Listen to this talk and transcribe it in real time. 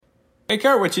Hey,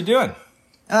 Kurt, what you doing?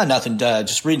 Nothing.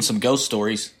 Just reading some ghost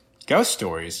stories. Ghost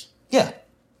stories? Yeah,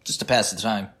 just to pass the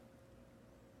time.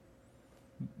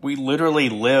 We literally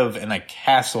live in a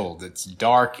castle that's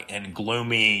dark and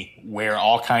gloomy where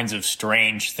all kinds of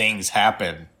strange things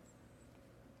happen.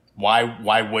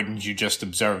 Why wouldn't you just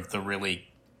observe the really...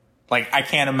 Like, I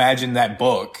can't imagine that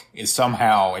book is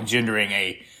somehow engendering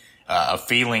a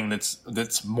feeling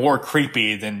that's more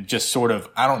creepy than just sort of,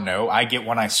 I don't know, I get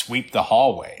when I sweep the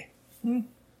hallway.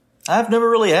 I've never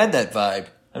really had that vibe.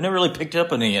 I've never really picked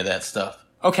up on any of that stuff.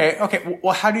 Okay.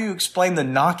 Well, how do you explain the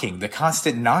knocking, the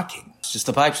constant knocking? It's just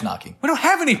the pipes knocking. We don't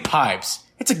have any pipes.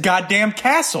 It's a goddamn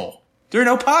castle. There are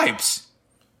no pipes.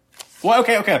 Well,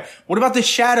 okay. What about the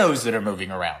shadows that are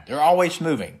moving around? They're always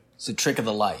moving. It's a trick of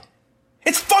the light.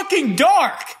 It's fucking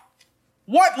dark!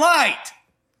 What light?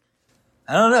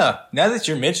 I don't know. Now that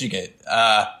you're mentioning it,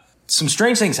 some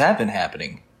strange things have been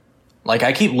happening. Like,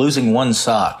 I keep losing one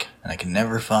sock, and I can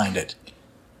never find it.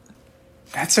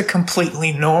 That's a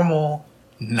completely normal,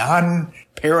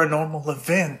 non-paranormal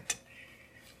event.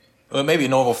 Well, it may be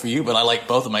normal for you, but I like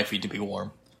both of my feet to be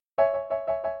warm.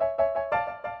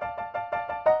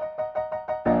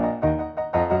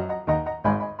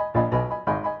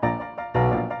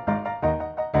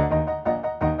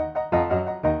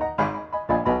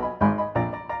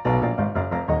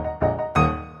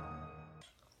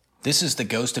 This is the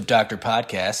Ghost of Dr.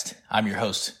 Podcast. I'm your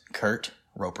host, Kurt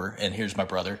Roper, and here's my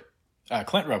brother,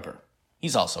 Clint Roper.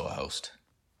 He's also a host.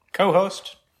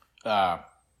 Co-host?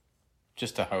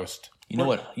 Just a host. You know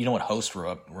what host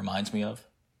reminds me of?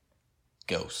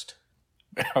 Ghost.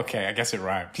 Okay, I guess it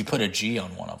rhymes. If you put a G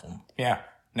on one of them. Yeah.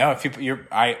 No, if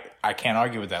I can't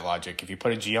argue with that logic. If you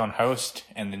put a G on host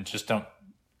and then just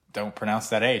don't pronounce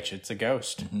that H, it's a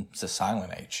ghost. Mm-hmm. It's a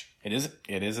silent H. It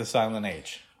is a silent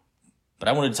H. But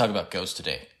I wanted to talk about ghosts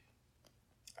today.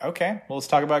 Okay, well, let's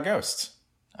talk about ghosts.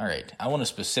 All right. I want to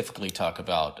specifically talk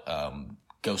about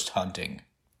ghost hunting.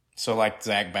 So like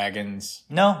Zach Baggins?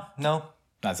 No.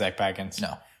 Not Zach Baggins?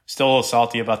 No. Still a little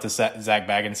salty about the Zach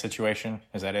Baggins situation?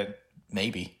 Is that it?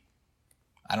 Maybe.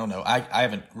 I don't know. I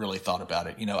haven't really thought about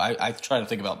it. You know, I try to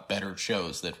think about better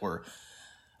shows that were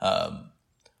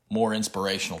more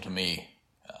inspirational to me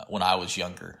when I was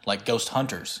younger. Like Ghost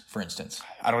Hunters, for instance.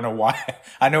 I don't know why.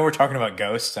 I know we're talking about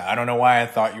ghosts. I don't know why I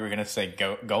thought you were going to say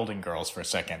Golden Girls for a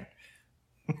second.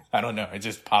 I don't know. It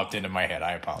just popped into my head.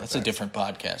 I apologize. That's a different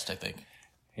podcast, I think.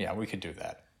 Yeah, we could do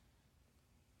that.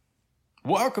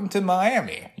 Welcome to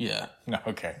Miami. Yeah. No,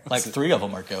 okay. Like 3 of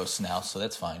them are ghosts now, so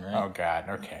that's fine, right? Oh, God.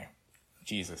 Okay.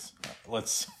 Jesus.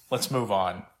 Let's move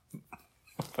on.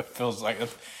 It feels like...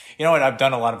 You know what? I've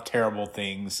done a lot of terrible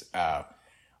things.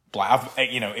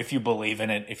 If you believe in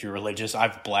it, if you're religious,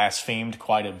 I've blasphemed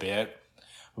quite a bit.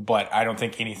 But I don't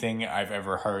think anything I've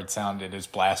ever heard sounded as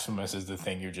blasphemous as the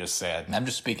thing you just said. I'm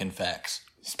just speaking facts.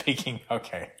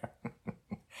 Okay.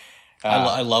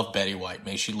 I love Betty White.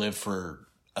 May she live for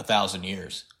 1,000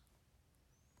 years.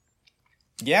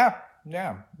 Yeah.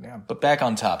 But back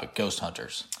on topic, Ghost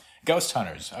Hunters. Ghost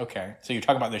Hunters, okay. So you're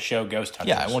talking about the show Ghost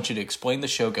Hunters. Yeah, I want you to explain the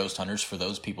show Ghost Hunters for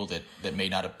those people that may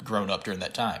not have grown up during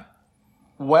that time.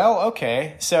 Well,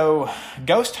 okay. So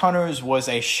Ghost Hunters was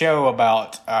a show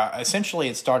about, essentially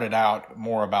it started out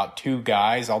more about 2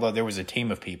 guys, although there was a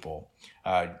team of people.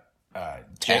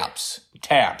 Taps,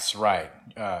 right.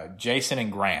 Jason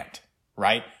and Grant,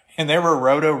 right? And they were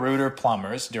Roto-Rooter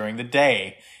plumbers during the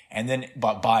day. And then,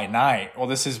 but by night, well,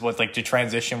 this is what, like, the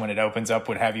transition when it opens up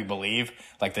would have you believe,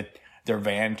 like, their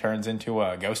van turns into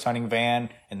a ghost hunting van,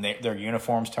 and their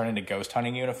uniforms turn into ghost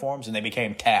hunting uniforms, and they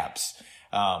became Taps.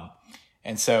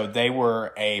 And so they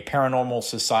were a paranormal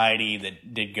society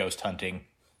that did ghost hunting.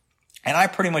 And I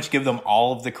pretty much give them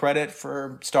all of the credit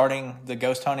for starting the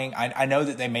ghost hunting. I know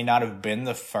that they may not have been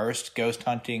the first ghost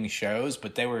hunting shows,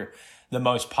 but they were the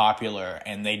most popular,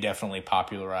 and they definitely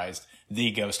popularized the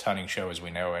ghost hunting show as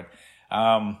we know it.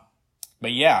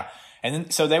 But yeah, and then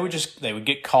so they would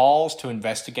get calls to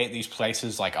investigate these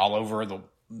places like all over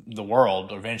the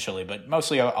world eventually, but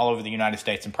mostly all over the United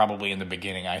States, and probably in the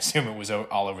beginning, I assume it was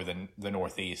all over the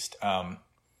Northeast.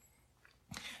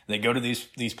 They go to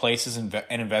these places and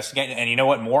investigate, and you know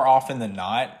what? More often than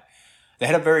not, they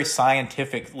had a very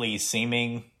scientifically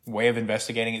seeming way of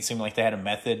investigating. It seemed like they had a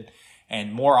method.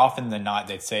 And more often than not,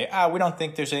 they'd say, we don't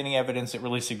think there's any evidence that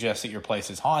really suggests that your place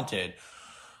is haunted.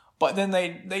 But then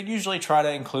they'd usually try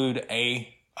to include a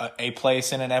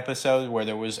place in an episode where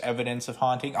there was evidence of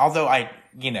haunting. Although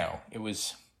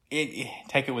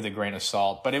take it with a grain of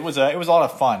salt. But it was a lot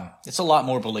of fun. It's a lot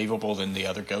more believable than the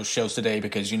other ghost shows today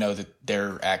because you know that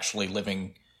they're actually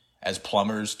living as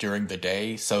plumbers during the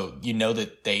day. So you know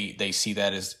that they see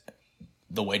that as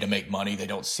the way to make money. They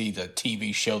don't see the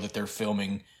TV show that they're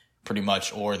filming pretty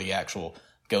much, or the actual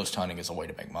ghost hunting as a way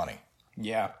to make money.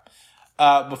 Yeah.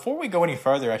 Before we go any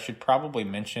further, I should probably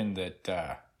mention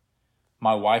that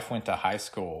my wife went to high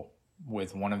school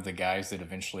with one of the guys that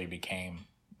eventually became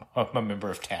a member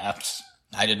of TAPS.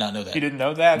 I did not know that. You didn't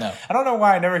know that? No. I don't know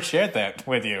why I never shared that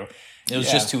with you. It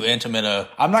was just too intimate.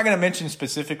 I'm not going to mention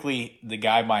specifically the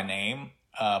guy by name,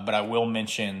 but I will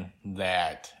mention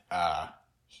that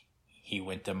he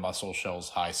went to Muscle Shoals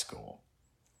High School.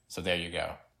 So there you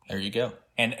go. There you go.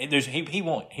 And he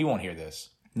won't hear this.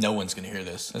 No one's going to hear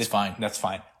this. That's fine. That's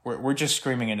fine. We're just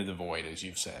screaming into the void, as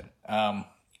you've said.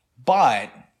 But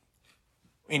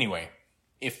anyway,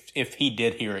 if he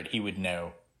did hear it, he would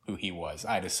know who he was,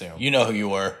 I'd assume. You know who you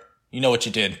were. You know what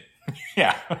you did.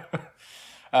 Yeah.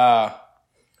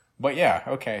 But yeah,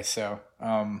 okay. So,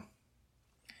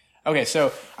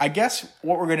 so I guess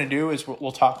what we're going to do is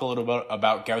we'll talk a little bit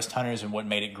about Ghost Hunters and what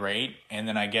made it great. And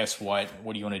then I guess what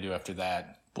do you want to do after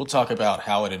that? We'll talk about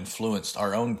how it influenced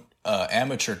our own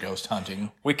amateur ghost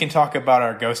hunting. We can talk about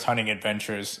our ghost hunting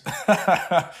adventures.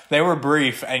 They were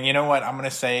brief. And you know what? I'm going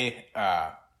to say,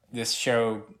 this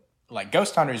show, like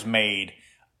Ghost Hunters made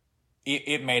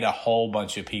a whole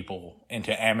bunch of people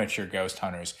into amateur ghost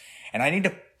hunters. And I need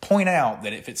to point out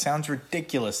that if it sounds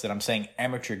ridiculous that I'm saying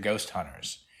amateur ghost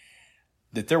hunters,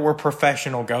 that there were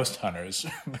professional ghost hunters,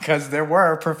 because there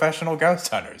were professional ghost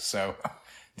hunters. So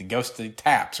the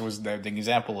TAPS was the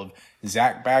example of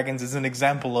Zach Baggins is an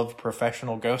example of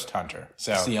professional ghost hunter.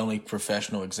 So it's the only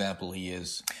professional example he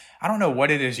is. I don't know what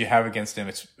it is you have against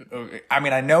him.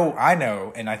 I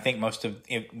know, and I think most of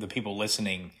the people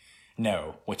listening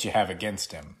know what you have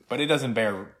against him, but it doesn't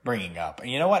bear bringing up. And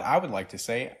you know what? I would like to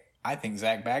say, I think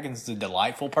Zach Baggins is a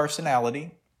delightful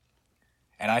personality,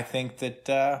 and I think that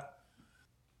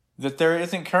there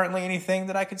isn't currently anything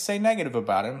that I could say negative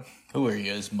about him. Who are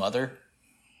you, his mother?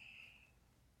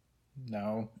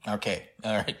 No. Okay.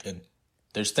 All right, then.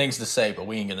 There's things to say, but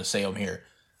we ain't going to say them here.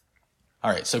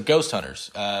 All right, so Ghost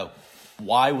Hunters.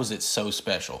 Why was it so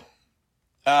special?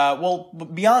 Well,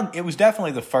 it was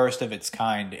definitely the first of its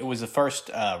kind. It was the first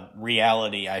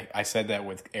reality. I said that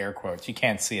with air quotes. You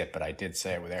can't see it, but I did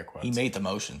say it with air quotes. He made the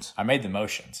motions. I made the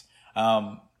motions.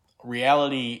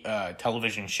 Reality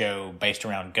television show based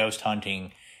around ghost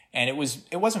hunting. And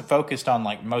it wasn't focused on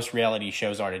like most reality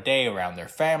shows are today around their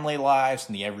family lives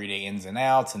and the everyday ins and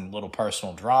outs and little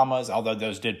personal dramas, although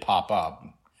those did pop up.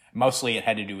 Mostly it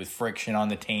had to do with friction on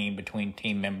the team between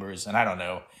team members. And I don't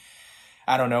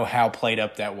know how played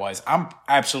up that was. I'm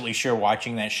absolutely sure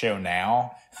watching that show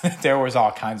now, there was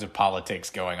all kinds of politics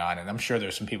going on. And I'm sure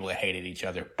there's some people that hated each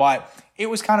other. But it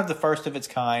was kind of the first of its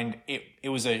kind. It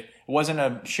wasn't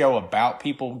a show about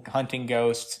people hunting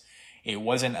ghosts. It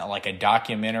wasn't like a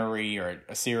documentary or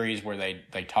a series where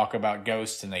they talk about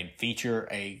ghosts and they feature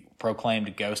a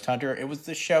proclaimed ghost hunter. It was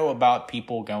the show about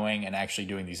people going and actually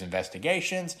doing these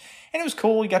investigations. And it was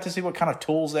cool. You got to see what kind of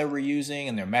tools they were using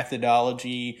and their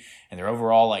methodology and their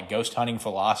overall like ghost hunting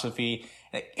philosophy.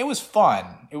 It was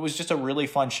fun. It was just a really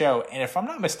fun show. And if I'm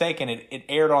not mistaken, it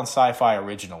aired on Sci-Fi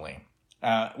originally,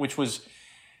 I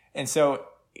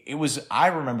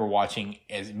remember watching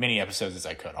as many episodes as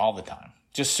I could all the time.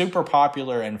 Just super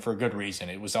popular and for good reason.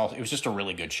 It was just a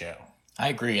really good show. I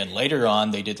agree. And later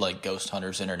on, they did like Ghost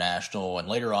Hunters International. And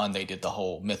later on, they did the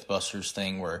whole Mythbusters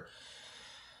thing where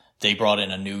they brought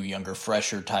in a new, younger,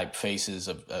 fresher type faces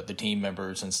of the team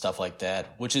members and stuff like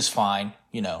that, which is fine,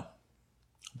 you know.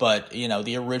 But, you know,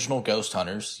 the original Ghost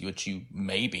Hunters, which you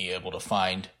may be able to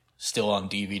find still on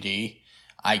DVD,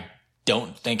 I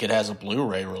don't think it has a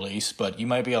Blu-ray release, but you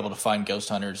might be able to find Ghost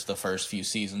Hunters the first few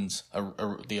seasons,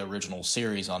 the original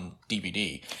series on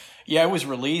DVD. Yeah, it was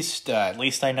released, at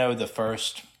least I know the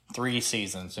first 3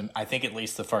 seasons, and I think at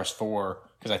least the first 4,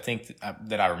 because I think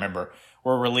that I remember,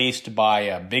 were released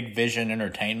by Big Vision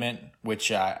Entertainment,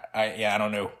 which I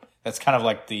don't know. That's kind of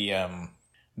like the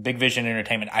Big Vision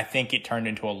Entertainment. I think it turned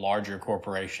into a larger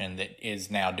corporation that is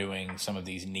now doing some of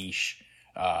these niche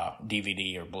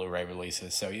DVD or Blu-ray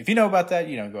releases. So if you know about that,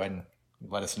 go ahead and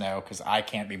let us know, because I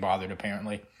can't be bothered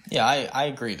apparently. Yeah, I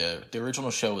agree. The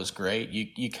original show was great.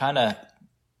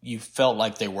 You felt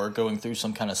like they were going through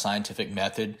some kind of scientific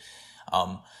method.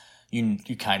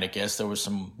 You kind of guessed there was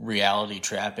some reality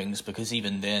trappings, because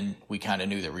even then we kind of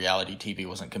knew that reality TV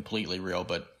wasn't completely real,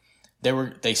 but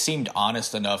they seemed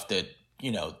honest enough that,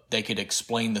 they could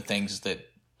explain the things that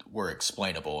were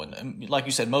explainable. And like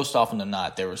you said, most often than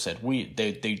not, they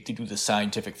do the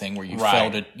scientific thing where you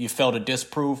fail to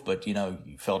disprove, but you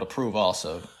fail to prove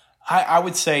also. I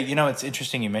would say, it's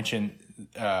interesting you mentioned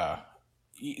what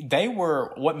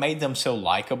made them so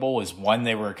likable is, one,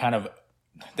 they were kind of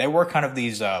they were kind of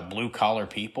these blue collar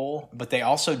people, but they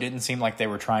also didn't seem like they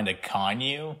were trying to con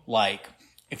you. Like,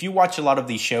 if you watch a lot of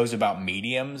these shows about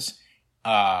mediums,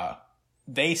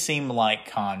 they seem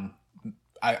like con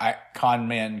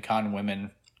men, con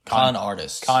women, Con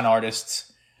artists. con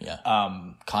artists, Yeah.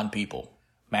 Con people.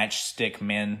 matchstick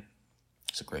men.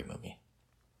 It's a great movie.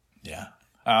 Yeah.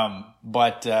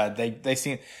 But they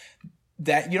seem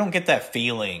that you don't get that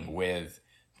feeling with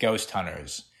ghost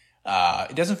hunters.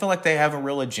 It doesn't feel like they have a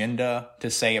real agenda to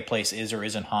say a place is or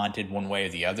isn't haunted one way or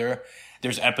the other.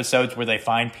 There's episodes where they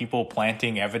find people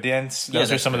planting evidence.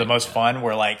 Those are some of the most fun,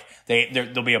 where like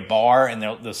there'll be a bar and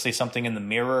they'll see something in the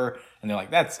mirror and they're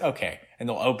like, that's okay. And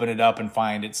they'll open it up and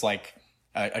find it's like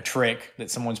a trick that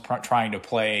someone's trying to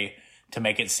play to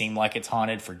make it seem like it's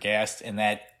haunted for guests. And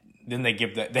that then they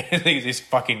give they just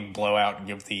fucking blow out and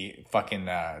give the fucking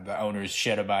the owners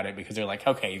shit about it, because they're like,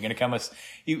 okay, you're gonna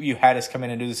you had us come in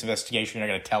and do this investigation, you're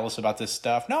gonna tell us about this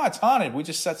stuff. No, it's haunted. We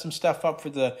just set some stuff up for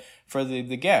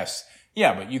the guests.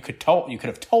 Yeah, but you could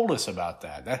have told us about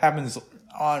that. That happens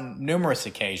on numerous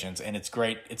occasions, and it's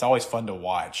great. It's always fun to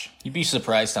watch. You'd be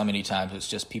surprised how many times it's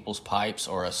just people's pipes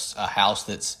or a house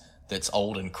that's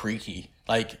old and creaky.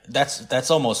 Like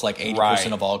that's almost like 80%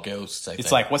 Right. of all ghosts. I It's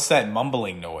think. like, what's that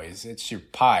mumbling noise? It's your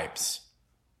pipes.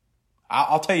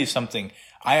 I'll tell you something.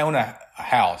 I own a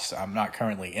house. I'm not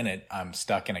currently in it. I'm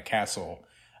stuck in a castle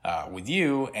with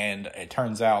you, and it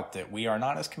turns out that we are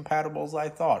not as compatible as I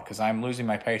thought, because I'm losing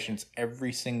my patience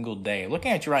every single day.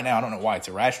 Looking at you right now, I don't know why it's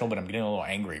irrational, but I'm getting a little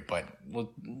angry. But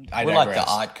I we're digress. like the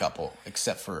odd couple,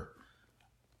 except for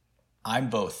I'm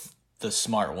both the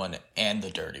smart one and the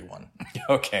dirty one.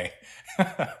 Okay.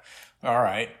 All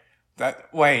right.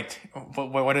 Wait.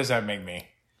 What does that make me?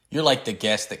 You're like the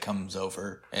guest that comes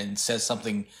over and says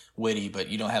something witty, but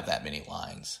you don't have that many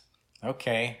lines.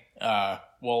 Okay.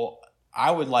 Well, I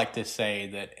would like to say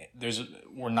that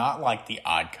we're not like the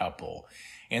odd couple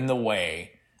in the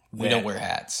way that We don't wear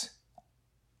hats.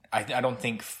 I don't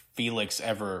think Felix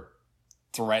ever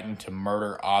threatened to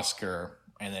murder Oscar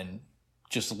and then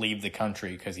just leave the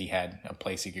country because he had a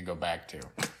place he could go back to.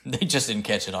 They just didn't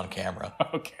catch it on camera.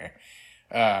 Okay.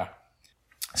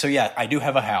 So yeah, I do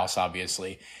have a house,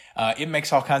 obviously. It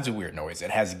makes all kinds of weird noise.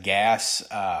 It has gas,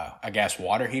 a gas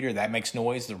water heater that makes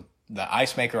noise. The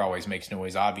ice maker always makes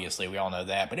noise, obviously. We all know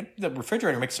that. But the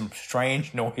refrigerator makes some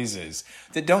strange noises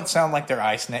that don't sound like their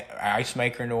ice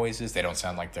maker noises. They don't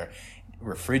sound like their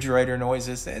refrigerator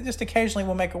noises. They just occasionally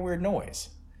will make a weird noise.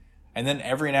 And then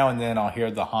every now and then I'll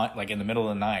hear the haunt, like in the middle of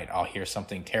the night, I'll hear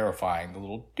something terrifying, the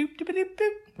little doop doop doop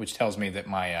doop, which tells me that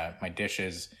my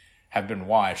dishes have been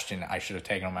washed and I should have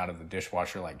taken them out of the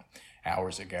dishwasher like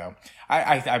hours ago.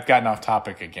 I've gotten off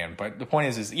topic again, but the point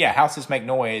is yeah, houses make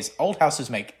noise. Old houses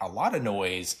make a lot of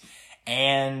noise,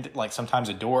 and like sometimes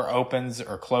a door opens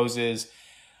or closes.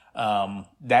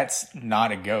 That's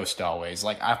not a ghost always.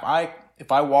 Like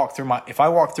if I walk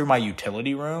through my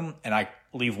utility room and I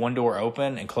leave one door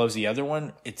open and close the other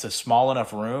one, it's a small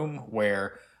enough room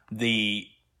where the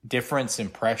difference in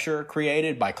pressure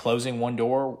created by closing one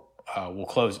door will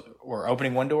close, or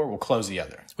opening one door will close the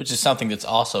other. Which is something that's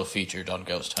also featured on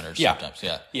Ghost Hunters sometimes.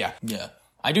 Yeah. Yeah.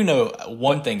 I do know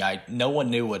one thing. No one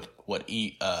knew what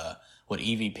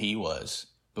EVP was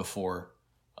before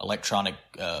electronic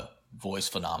voice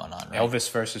phenomenon, right?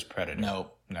 Elvis versus Predator.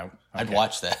 No. Okay. I'd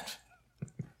watch that.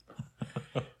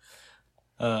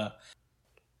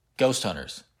 Ghost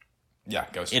Hunters. Yeah,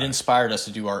 Ghost It Hunters. inspired us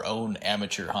to do our own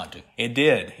amateur hunting. It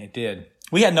did.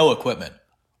 We had no equipment.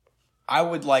 I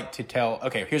would like to tell.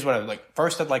 Okay, here's what I would like.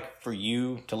 First, I'd like for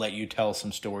you to let you tell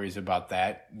some stories about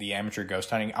that, the amateur ghost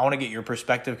hunting. I want to get your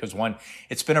perspective because one,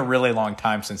 it's been a really long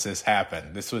time since this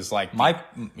happened. This was like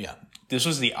this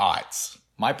was the aughts.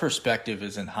 My perspective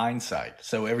is in hindsight,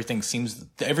 so everything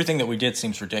that we did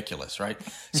seems ridiculous, right?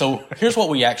 So here's what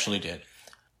we actually did.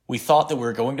 We thought that we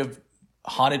were going to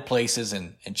haunted places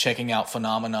and checking out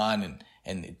phenomenon,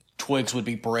 and twigs would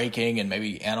be breaking and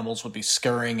maybe animals would be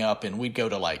scurrying up, and we'd go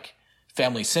to like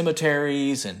family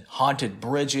cemeteries and haunted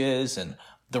bridges and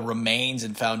the remains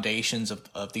and foundations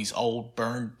of these old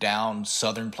burned down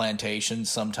southern plantations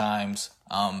sometimes.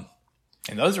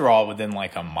 And those are all within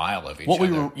like a mile of each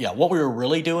other. What we were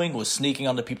really doing was sneaking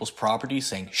onto people's property,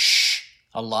 saying shh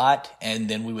a lot, and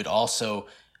then we would also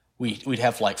we'd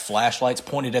have like flashlights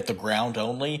pointed at the ground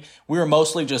only. We were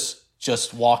mostly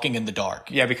just walking in the dark.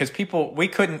 Yeah, because we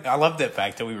couldn't. I love that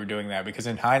fact that we were doing that, because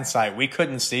in hindsight we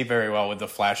couldn't see very well with the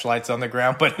flashlights on the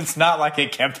ground. But it's not like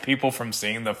it kept people from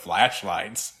seeing the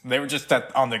flashlights. They were just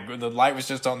the light was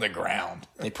just on the ground.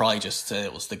 They probably just said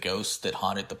it was the ghost that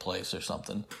haunted the place or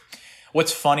something.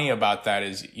 What's funny about that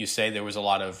is you say there was a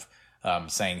lot of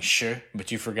saying "shh,"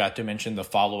 but you forgot to mention the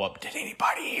follow-up. Did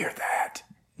anybody hear that?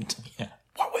 Yeah.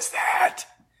 What was that?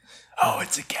 Oh,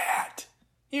 it's a cat.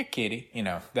 You're kitty. You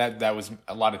know, that was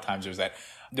a lot of times. There's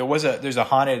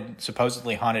a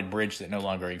supposedly haunted bridge that no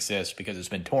longer exists because it's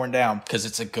been torn down. Because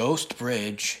it's a ghost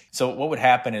bridge. So what would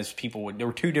happen is there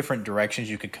were two different directions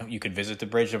you could visit the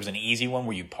bridge. There was an easy one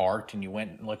where you parked and you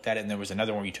went and looked at it, and there was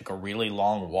another one where you took a really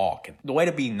long walk. And the way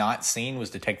to be not seen was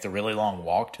to take the really long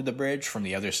walk to the bridge from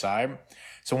the other side.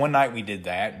 So one night we did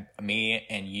that, me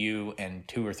and you and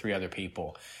 2 or 3 other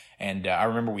people. And I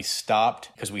remember we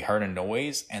stopped because we heard a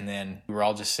noise, and then we were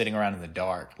all just sitting around in the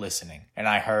dark listening. And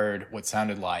I heard what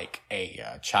sounded like a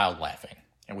child laughing,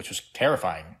 which was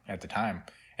terrifying at the time.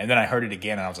 And then I heard it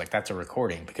again, and I was like, that's a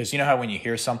recording. Because you know how when you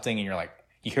hear something and you're like,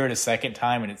 you hear it a second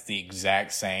time and it's the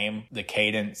exact same, the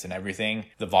cadence and everything,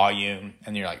 the volume,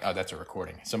 and you're like, oh, that's a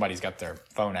recording. Somebody's got their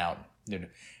phone out.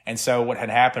 And so what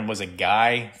had happened was a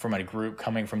guy from a group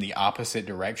coming from the opposite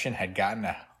direction had gotten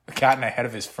ahead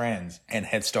of his friends and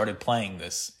had started playing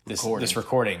this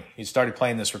recording. He started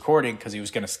playing this recording because he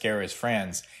was going to scare his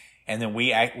friends. And then we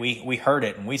heard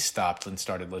it and we stopped and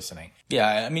started listening. Yeah,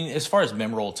 I mean, as far as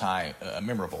memorable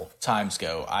times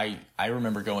go, I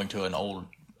remember going to an old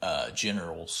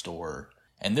general store,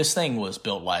 and this thing was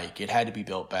built it had to be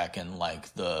built back in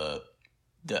like the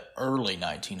early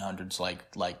 1900s,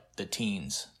 like the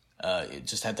teens. It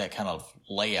just had that kind of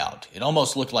layout. It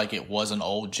almost looked like it was an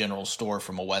old general store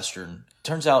from a Western.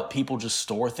 Turns out people just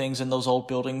store things in those old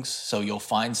buildings, so you'll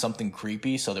find something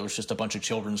creepy. So there was just a bunch of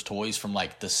children's toys from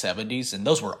like the 70s, and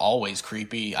those were always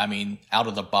creepy. I mean, out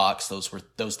of the box,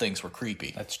 those things were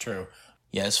creepy. That's true.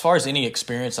 Yeah, as far as any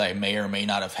experience I may or may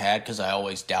not have had, because I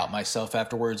always doubt myself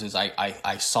afterwards, is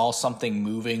I saw something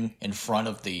moving in front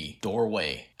of the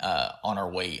doorway on our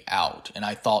way out. And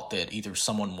I thought that either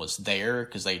someone was there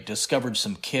because they discovered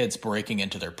some kids breaking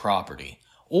into their property,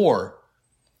 or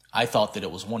I thought that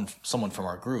it was someone from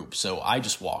our group. So I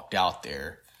just walked out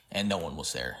there and no one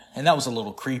was there. And that was a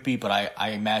little creepy, but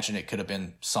I imagine it could have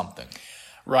been something.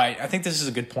 Right. I think this is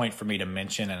a good point for me to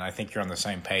mention, and I think you're on the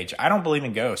same page. I don't believe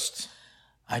in ghosts.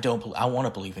 I want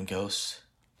to believe in ghosts,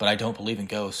 but I don't believe in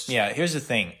ghosts. Yeah, here's the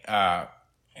thing, and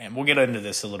we'll get into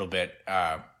this a little bit.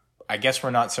 I guess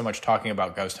we're not so much talking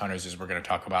about ghost hunters as we're going to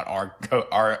talk about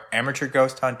our amateur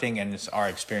ghost hunting and our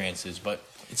experiences. But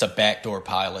it's a backdoor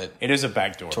pilot. It is a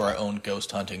backdoor to our own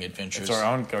ghost hunting adventures. It's our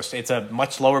own ghost. It's a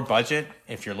much lower budget.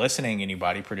 If you're listening,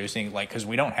 anybody producing, because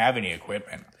we don't have any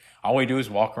equipment. All we do is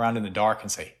walk around in the dark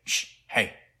and say, "Shh,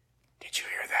 hey, did you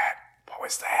hear that? What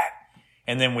was that?"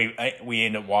 And then we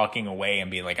end up walking away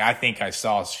and being like, I think I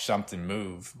saw something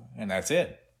move, and that's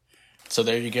it. So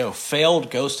there you go.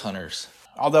 Failed ghost hunters.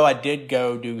 Although I did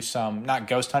go do some, not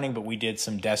ghost hunting, but we did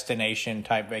some destination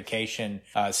type vacation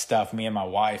stuff, me and my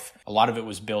wife. A lot of it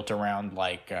was built around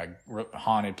like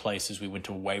haunted places. We went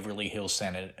to Waverly Hills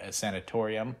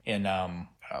Sanatorium in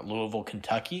Louisville,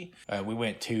 Kentucky. We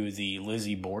went to the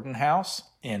Lizzie Borden House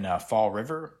in Fall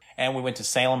River. And we went to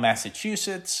Salem,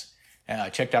 Massachusetts.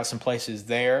 Checked out some places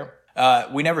there.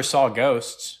 We never saw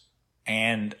ghosts,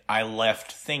 and I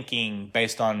left thinking,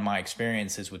 based on my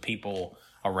experiences with people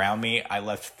around me, I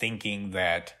left thinking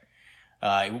that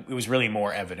it was really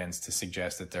more evidence to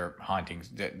suggest that they're hauntings,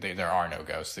 that there are no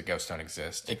ghosts, that ghosts don't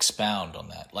exist. Expound on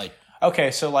that.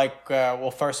 Okay, so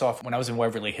well, first off, when I was in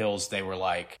Waverly Hills, they were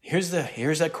like, here's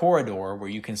a corridor where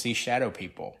you can see shadow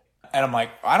people. And I'm like,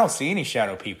 I don't see any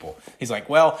shadow people. He's like,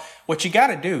 well, what you got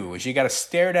to do is you got to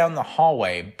stare down the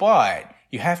hallway, but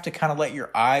you have to kind of let your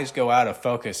eyes go out of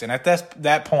focus. And at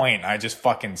that point, I just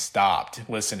fucking stopped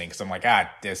listening because I'm like,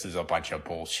 this is a bunch of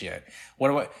bullshit.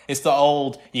 It's the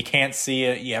old, you can't see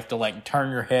it. You have to like turn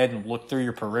your head and look through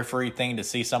your periphery thing to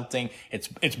see something.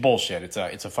 It's bullshit. It's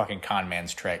a fucking con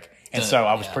man's trick. And so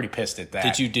I was pretty pissed at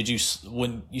that. Did you,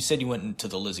 when you said you went into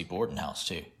the Lizzie Borden house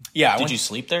too? Yeah. Did you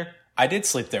sleep there? I did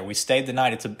sleep there. We stayed the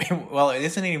night. Well, it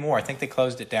isn't anymore. I think they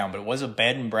closed it down, but it was a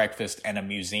bed and breakfast and a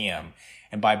museum.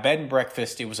 And by bed and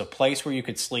breakfast, it was a place where you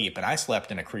could sleep, and I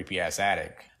slept in a creepy-ass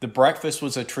attic. The breakfast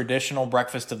was a traditional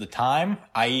breakfast of the time,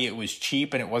 i.e. it was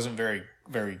cheap and it wasn't very,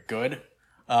 very good.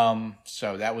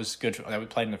 So that was good. That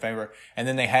played in the favor. And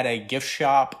then they had a gift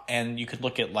shop, and you could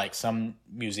look at like some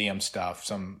museum stuff,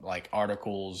 some like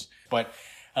articles. But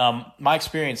my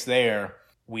experience there,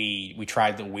 we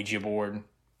tried the Ouija board.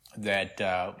 That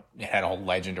it had a whole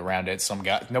legend around it. Some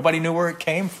guy, nobody knew where it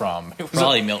came from. It was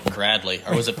probably Milton Bradley,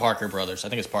 or was it Parker Brothers? I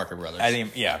think it's Parker Brothers. I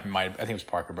think it was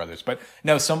Parker Brothers. But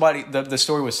no, somebody. The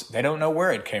story was they don't know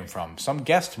where it came from. Some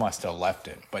guest must have left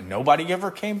it, but nobody ever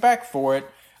came back for it.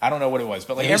 I don't know what it was,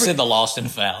 but like you said, the lost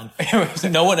and found.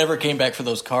 No one ever came back for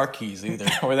those car keys either,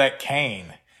 or that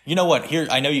cane. You know what? Here,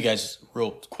 I know you guys,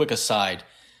 real quick aside,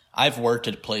 I've worked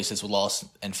at places with lost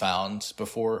and founds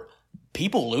before.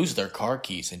 People lose their car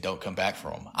keys and don't come back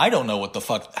for them. I don't know what the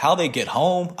fuck, how they get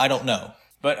home. I don't know.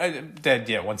 But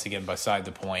once again, beside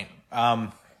the point.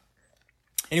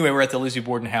 Anyway, we're at the Lizzie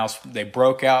Borden house. They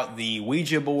broke out the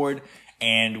Ouija board,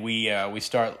 and we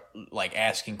start like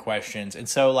asking questions. And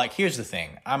so, like, here's the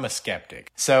thing: I'm a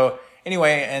skeptic. So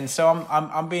anyway, and so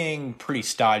I'm being pretty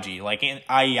stodgy. Like,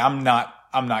 I'm not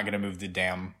gonna move the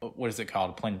damn, what is it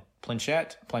called?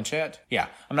 Planchette? Yeah,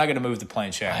 I'm not gonna move the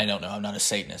planchette. I don't know. I'm not a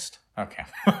Satanist. Okay.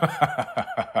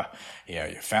 Yeah,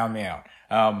 you found me out.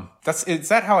 Is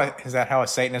that how a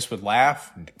Satanist would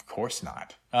laugh? Of course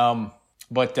not.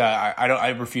 But I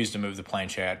refuse to move the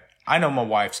planchette. I know my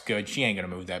wife's good. She ain't gonna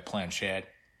move that planchette.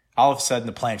 All of a sudden,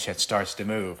 the planchette starts to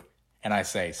move, and I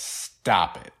say,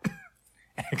 "Stop it!"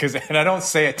 And I don't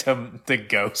say it to the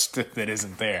ghost that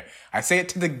isn't there. I say it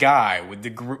to the guy with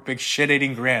the big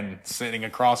shit-eating grin sitting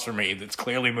across from me that's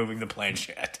clearly moving the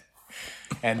planchette.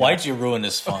 And why'd you ruin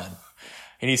this fun?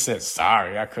 And he said,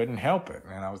 "Sorry, I couldn't help it."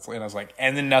 And I was like,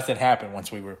 and then nothing happened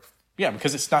once we were,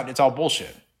 because it's all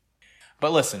bullshit.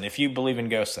 But listen, if you believe in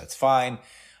ghosts, that's fine.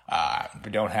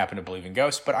 But don't happen to believe in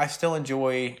ghosts. But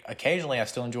occasionally I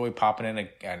still enjoy popping in an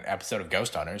episode of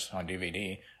Ghost Hunters on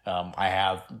DVD. I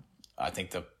have, I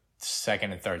think, the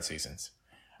second and third seasons.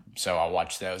 So I'll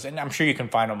watch those. And I'm sure you can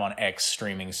find them on X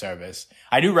streaming service.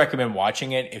 I do recommend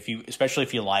watching it, especially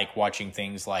if you like watching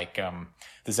things like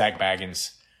the Zach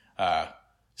Baggins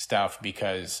stuff,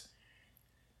 because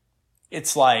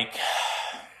it's like,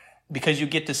 because you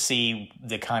get to see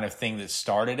the kind of thing that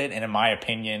started it. And in my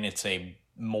opinion, it's a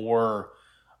more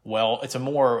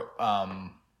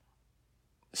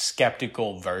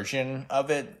skeptical version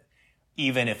of it,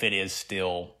 even if it is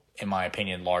still, in my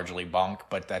opinion, largely bunk,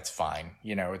 but that's fine.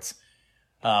 It's,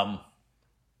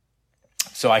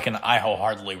 so I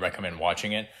wholeheartedly recommend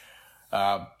watching it.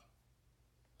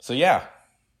 So yeah,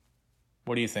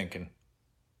 what are you thinking?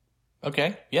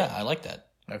 Okay. Yeah, I like that.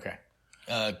 Okay.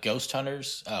 Ghost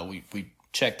Hunters. We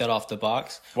checked that off the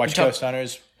box. Watch Ghost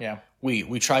Hunters. Yeah.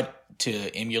 We tried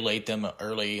to emulate them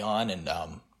early on and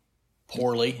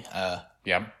poorly.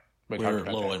 Yeah. We were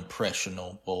a little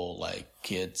impressionable, like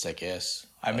kids, I guess.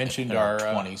 I mentioned our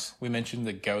 20s. We mentioned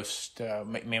the ghost,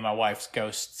 me and my wife's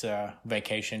ghost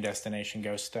vacation destination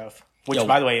ghost stuff. Which,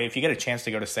 by the way, if you get a chance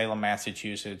to go to Salem,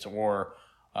 Massachusetts, or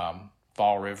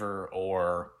Fall River,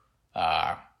 or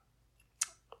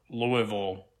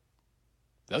Louisville,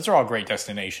 those are all great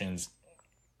destinations,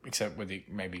 except with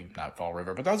maybe not Fall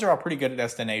River, but those are all pretty good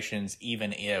destinations,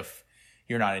 even if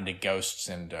you're not into ghosts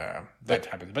and that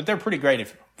type of thing. But they're pretty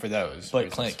great for those.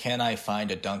 But Clint, can I find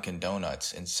a Dunkin'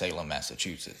 Donuts in Salem,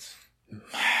 Massachusetts?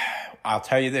 I'll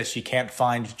tell you this: you can't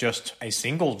find just a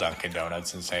single Dunkin'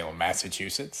 Donuts in Salem,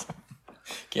 Massachusetts.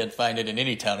 Can't find it in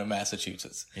any town in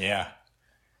Massachusetts. Yeah,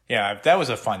 that was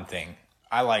a fun thing.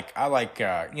 I like.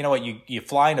 You know what? You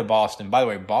fly into Boston. By the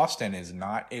way, Boston is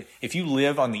not. If you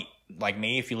live like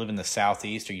me, if you live in the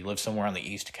Southeast or you live somewhere on the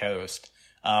East Coast,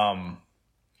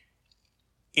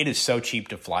 it is so cheap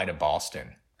to fly to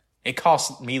Boston. It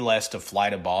costs me less to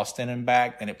fly to Boston and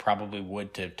back than it probably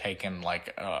would to have taken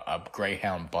like a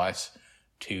Greyhound bus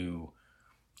to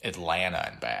Atlanta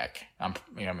and back.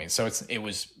 So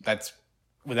that's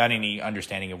without any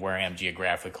understanding of where I am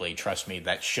geographically. Trust me,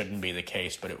 that shouldn't be the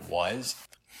case, but it was.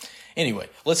 Anyway,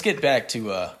 let's get back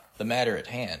to the matter at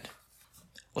hand.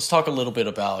 Let's talk a little bit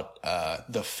about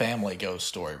the family ghost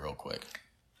story real quick.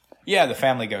 Yeah, the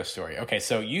family ghost story. Okay,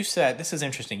 so you said, this is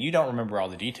interesting. You don't remember all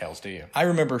the details, do you? I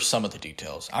remember some of the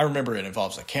details. I remember it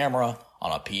involves a camera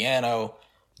on a piano.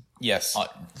 Yes.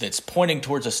 That's pointing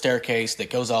towards a staircase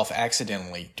that goes off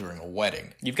accidentally during a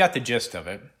wedding. You've got the gist of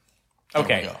it.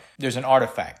 Okay, there's an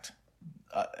artifact,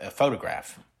 a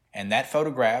photograph. And that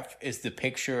photograph is the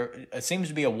picture. It seems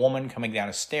to be a woman coming down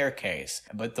a staircase,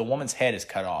 but the woman's head is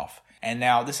cut off. And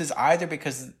now this is either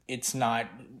because it's not,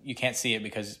 you can't see it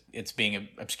because it's being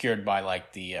obscured by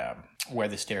like the where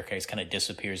the staircase kind of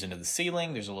disappears into the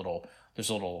ceiling. There's a little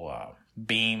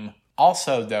beam.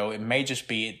 Also, though, it may just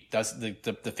be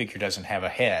the figure doesn't have a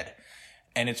head,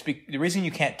 and the reason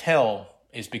you can't tell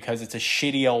is because it's a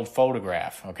shitty old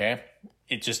photograph. Okay,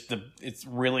 it's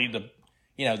really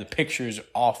the picture's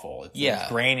awful. It's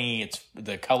grainy.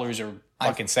 The colors are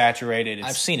fucking saturated.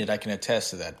 I've seen it. I can attest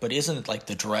to that. But isn't it like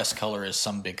the dress color is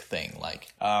some big thing?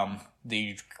 Like,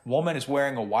 the woman is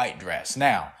wearing a white dress.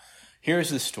 Now, here's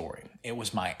the story. It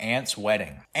was my aunt's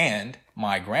wedding, and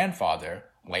my grandfather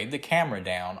laid the camera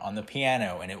down on the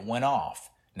piano, and it went off.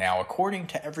 Now, according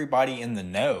to everybody in the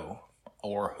know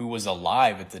or who was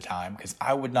alive at the time, because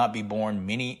I would not be born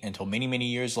until many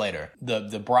years later.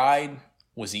 The bride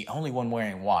was the only one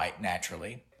wearing white,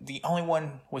 naturally. The only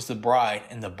one was the bride,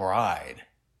 and the bride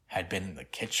had been in the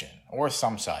kitchen or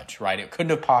some such, right? It couldn't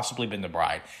have possibly been the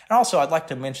bride. And also, I'd like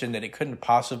to mention that it couldn't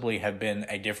possibly have been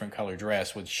a different color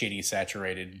dress with shitty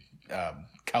saturated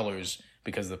colors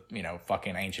because of,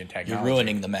 fucking ancient technology. You're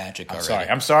ruining the magic already.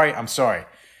 I'm sorry.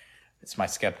 It's my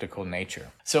skeptical nature.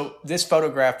 So this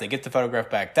photograph, they get the photograph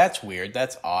back. That's weird.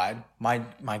 That's odd.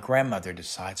 My grandmother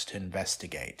decides to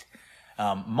investigate.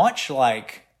 Much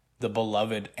like the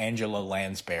beloved Angela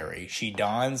Lansbury, she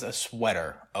dons a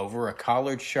sweater over a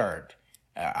collared shirt.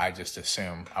 I just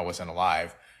assume I wasn't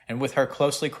alive. And with her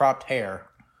closely cropped hair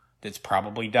that's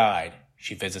probably dyed,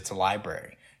 she visits a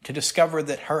library to discover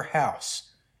that her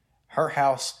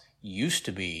house used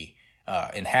to be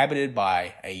inhabited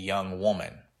by a young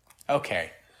woman.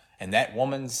 Okay, and that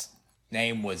woman's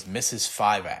name was Mrs.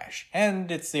 Fiveash. And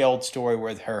it's the old story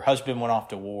where her husband went off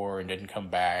to war and didn't come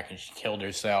back, and she killed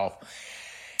herself.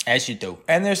 As you do.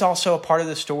 And there's also a part of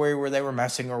the story where they were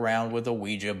messing around with a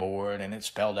Ouija board and it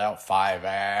spelled out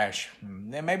Fiveash.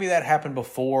 And maybe that happened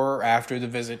before or after the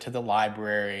visit to the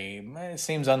library. It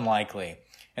seems unlikely.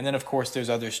 And then, of course, there's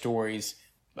other stories.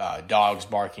 Dogs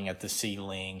barking at the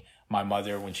ceiling. My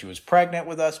mother, when she was pregnant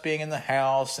with us, being in the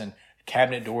house, and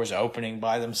cabinet doors opening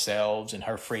by themselves and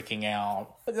her freaking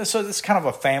out. So this is kind of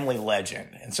a family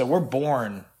legend. And so we're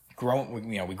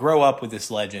we grow up with this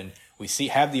legend. We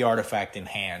have the artifact in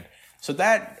hand. So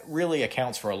that really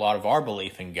accounts for a lot of our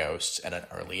belief in ghosts at an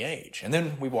early age. And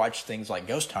then we watch things like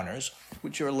Ghost Hunters,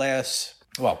 which are less...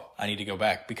 Well, I need to go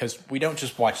back, because we don't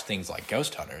just watch things like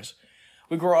Ghost Hunters.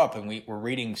 We grow up and we're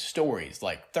reading stories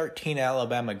like 13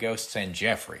 Alabama Ghosts and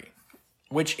Jeffrey,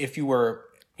 which if you were,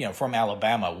 from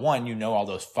Alabama, one, you know all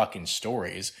those fucking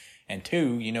stories, and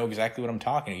two, you know exactly what I'm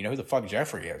talking about. You know who the fuck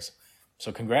Jeffrey is.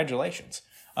 So congratulations.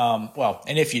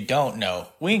 And if you don't know,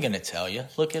 we ain't going to tell you.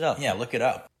 Look it up. Yeah, look it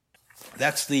up.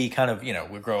 That's the kind of,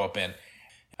 we grow up in.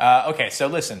 Okay, so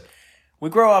listen. We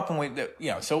grow up and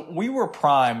so we were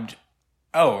primed.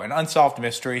 Oh, and Unsolved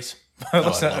Mysteries.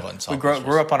 Listen, I love Unsolved Mysteries.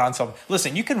 Grew up on Unsolved.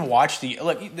 Listen, you can watch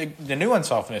the new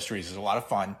Unsolved Mysteries is a lot of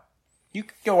fun. You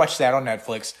can go watch that on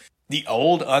Netflix. The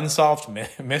old Unsolved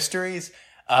Mysteries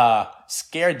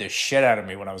scared the shit out of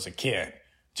me when I was a kid.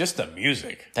 Just the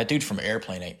music. That dude from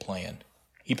Airplane ain't playing.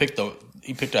 He picked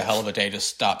a hell of a day to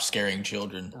stop scaring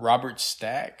children. Robert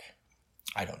Stack?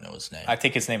 I don't know his name. I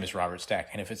think his name is Robert Stack,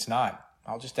 and if it's not,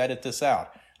 I'll just edit this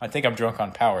out. I think I'm drunk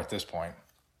on power at this point.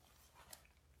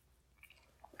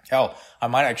 Hell, I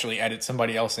might actually edit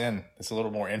somebody else in. It's a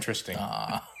little more interesting.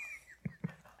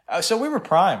 So we were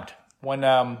primed. When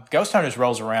Ghost Hunters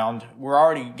rolls around, we're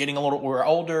already we're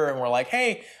older, and we're like,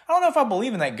 hey, I don't know if I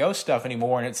believe in that ghost stuff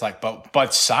anymore. And it's like,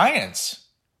 but science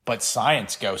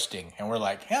ghosting. And we're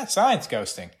like, yeah, science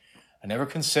ghosting. I never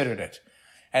considered it.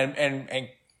 And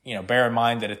bear in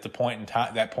mind that at that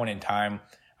point in time,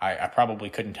 I probably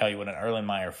couldn't tell you what an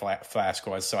Erlenmeyer flask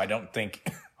was. So I don't think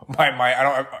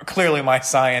clearly my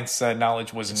science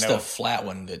knowledge was it's the flat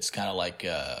one that's kind of like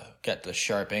got the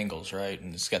sharp angles, right?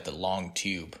 And it's got the long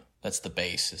tube. That's the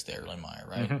base, is the Erlenmeyer,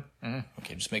 right? Mm-hmm, mm-hmm.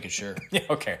 Okay, just making sure. Yeah,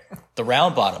 okay. The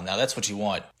round bottom, now that's what you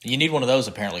want. You need one of those,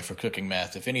 apparently, for cooking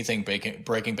meth. If anything,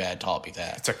 Breaking Bad taught me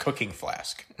that. It's a cooking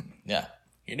flask. Yeah.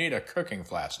 You need a cooking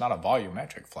flask, not a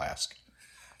volumetric flask.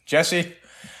 Jesse,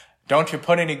 don't you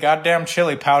put any goddamn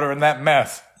chili powder in that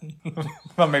meth.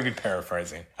 Well, maybe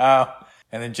paraphrasing. And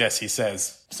then Jesse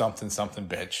says, something,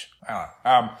 bitch. I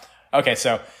don't know. Okay,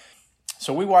 so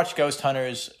we watched Ghost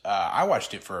Hunters. I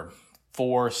watched it for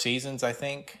 4 seasons, I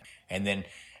think. And then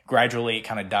gradually it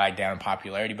kind of died down in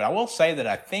popularity. But I will say that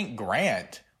I think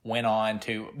Grant went on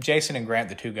to... Jason and Grant,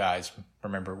 the two guys,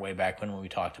 remember way back when we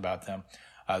talked about them.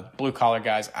 Blue collar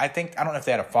guys. I don't know if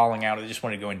they had a falling out or they just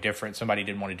wanted to go in different. Somebody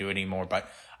didn't want to do it anymore. But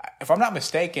if I'm not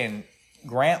mistaken,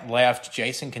 Grant left.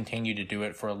 Jason continued to do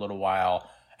it for a little while.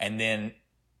 And then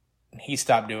he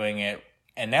stopped doing it.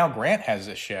 And now Grant has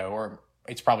a show, or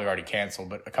it's probably already canceled,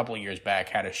 but a couple of years back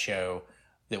had a show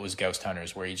that was Ghost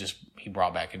Hunters, where he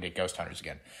brought back and did Ghost Hunters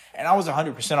again. And I was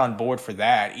 100% on board for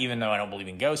that, even though I don't believe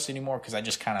in ghosts anymore, because I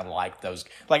just kind of like those.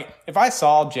 Like, if I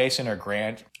saw Jason or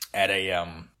Grant at a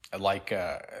like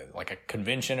a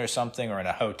convention or something, or in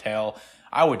a hotel,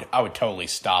 I would totally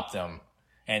stop them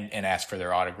and ask for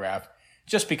their autograph,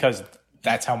 just because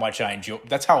that's how much I enjoy.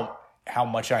 That's how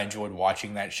much I enjoyed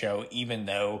watching that show, even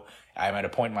though I'm at a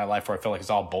point in my life where I feel like it's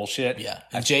all bullshit. Yeah.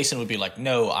 And Jason would be like,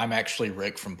 no, I'm actually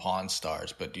Rick from Pawn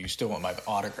Stars, but do you still want my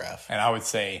autograph? And I would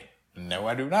say, no,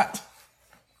 I do not.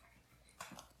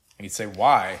 And he'd say,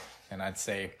 why? And I'd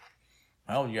say,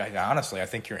 Well, yeah, honestly, I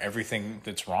think you're everything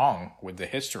that's wrong with the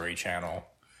History Channel.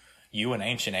 You and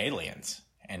Ancient Aliens.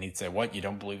 And he'd say, "What? You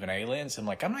don't believe in aliens?" I'm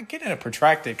like, "I'm not getting a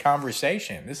protracted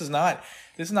conversation. This is not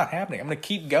happening. I'm going to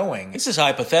keep going. This is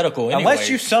hypothetical anyway. Unless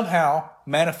you somehow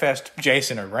manifest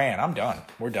Jason or Grant, I'm done.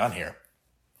 We're done here.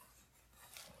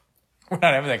 We're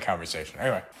not having that conversation.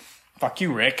 Anyway, fuck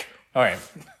you, Rick. All right.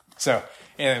 So,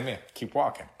 yeah, keep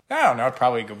walking. I don't know. I'd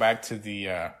probably go back to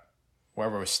the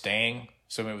wherever I was staying.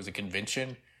 So it was a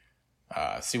convention.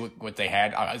 See what they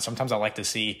had. Sometimes I like to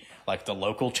see like the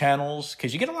local channels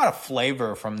because you get a lot of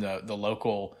flavor from the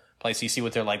local place. You see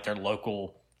what their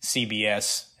local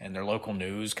CBS and their local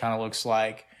news kind of looks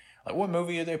like. Like what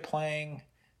movie are they playing?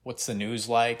 What's the news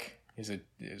like? Is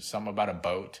something about a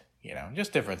boat? You know,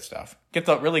 just different stuff.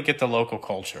 Really get the local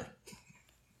culture.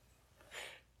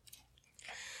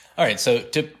 All right, so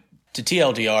to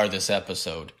TLDR this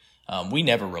episode, we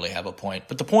never really have a point,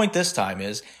 but the point this time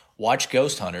is watch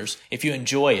Ghost Hunters. If you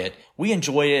enjoy it, we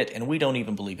enjoy it, and we don't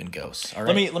even believe in ghosts. All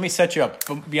right? Let me set you up.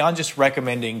 Beyond just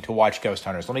recommending to watch Ghost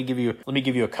Hunters, let me give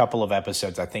you a couple of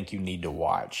episodes I think you need to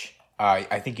watch.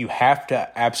 I think you have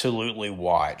to absolutely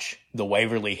watch the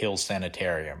Waverly Hills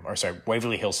Sanatorium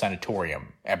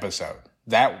episode.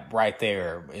 That right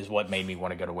there is what made me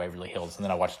want to go to Waverly Hills. And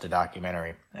then I watched the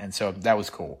documentary. And so that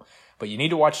was cool. But you need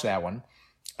to watch that one.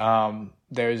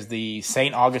 There's the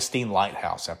St. Augustine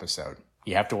Lighthouse episode.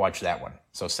 You have to watch that one.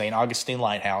 So St. Augustine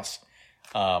Lighthouse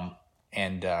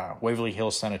and Waverly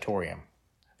Hills Sanatorium.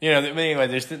 You know, anyway,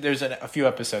 there's a few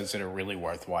episodes that are really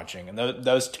worth watching. And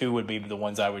those two would be the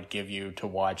ones I would give you to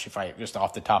watch if I just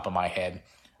off the top of my head.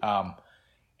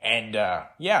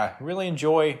 Really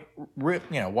enjoy,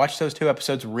 watch those two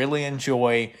episodes. Really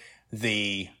enjoy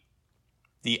the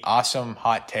awesome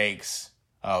hot takes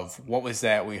of what was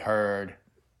that we heard?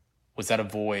 Was that a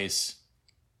voice?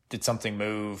 Did something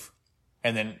move?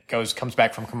 And then comes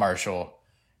back from commercial.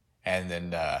 And then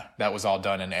that was all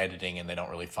done in editing and they don't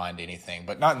really find anything.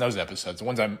 But not in those episodes. The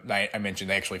ones I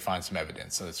mentioned, they actually find some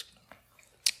evidence. So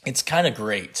it's kind of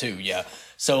great too, yeah.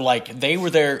 So like they were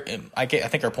there. I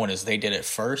think our point is they did it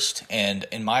first, and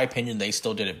in my opinion, they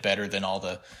still did it better than all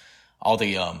the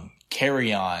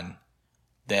carry-on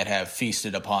that have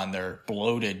feasted upon their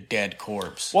bloated dead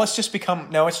corpse. Well, it's just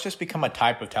become a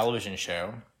type of television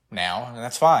show now, and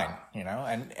that's fine, you know.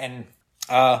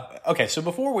 Okay, so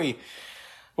before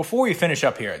we finish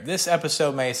up here, this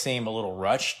episode may seem a little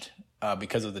rushed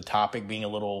because of the topic being a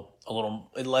little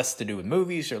less to do with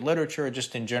movies or literature, or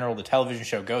just in general the television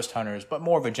show Ghost Hunters, but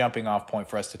more of a jumping off point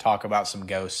for us to talk about some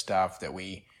ghost stuff that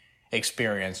we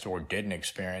experienced or didn't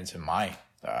experience in my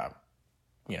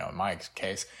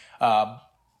case.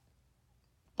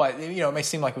 But it may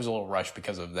seem like it was a little rushed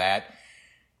because of that.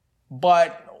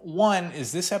 But one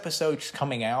is this episode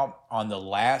coming out on the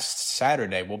last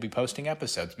Saturday. We'll be posting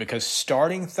episodes because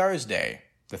starting Thursday,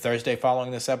 the Thursday following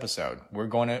this episode, we're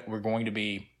going to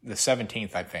be the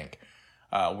 17th, I think.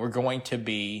 We're going to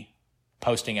be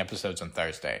posting episodes on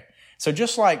Thursday. So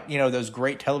just like, those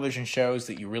great television shows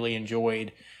that you really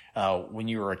enjoyed when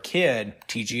you were a kid,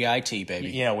 TGIT,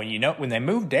 baby. When they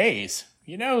move days,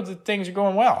 that things are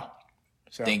going well.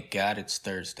 So, thank God it's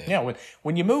Thursday. Yeah,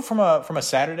 when you move from a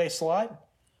Saturday slot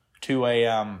to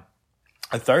a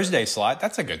Thursday slot,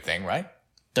 that's a good thing, right?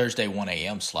 Thursday 1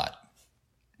 a.m. slot.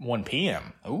 1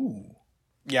 p.m. Ooh.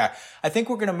 Yeah, I think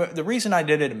we're going to... The reason I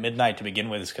did it at midnight to begin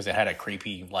with is because it had a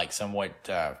creepy, somewhat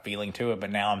feeling to it.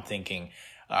 But now I'm thinking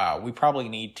we probably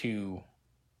need to...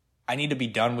 I need to be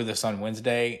done with this on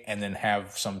Wednesday and then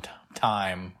have some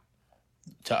time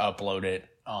to upload it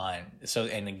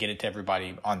and then get it to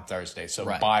everybody on Thursday. So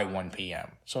right. By 1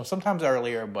 p.m. So sometimes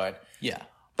earlier, but yeah,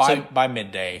 by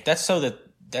midday. That's so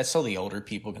the older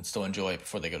people can still enjoy it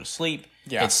before they go to sleep.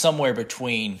 Yeah. It's somewhere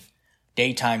between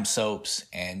daytime soaps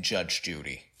and Judge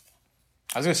Judy.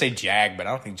 I was going to say Jag, but I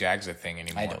don't think Jag's a thing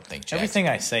anymore. I don't think Jag's everything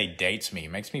I say dates me.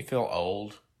 It makes me feel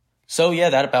old. So yeah,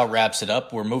 that about wraps it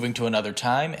up. We're moving to another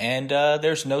time, and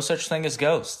there's no such thing as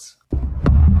ghosts.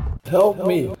 Help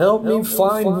me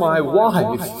find my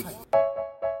wife.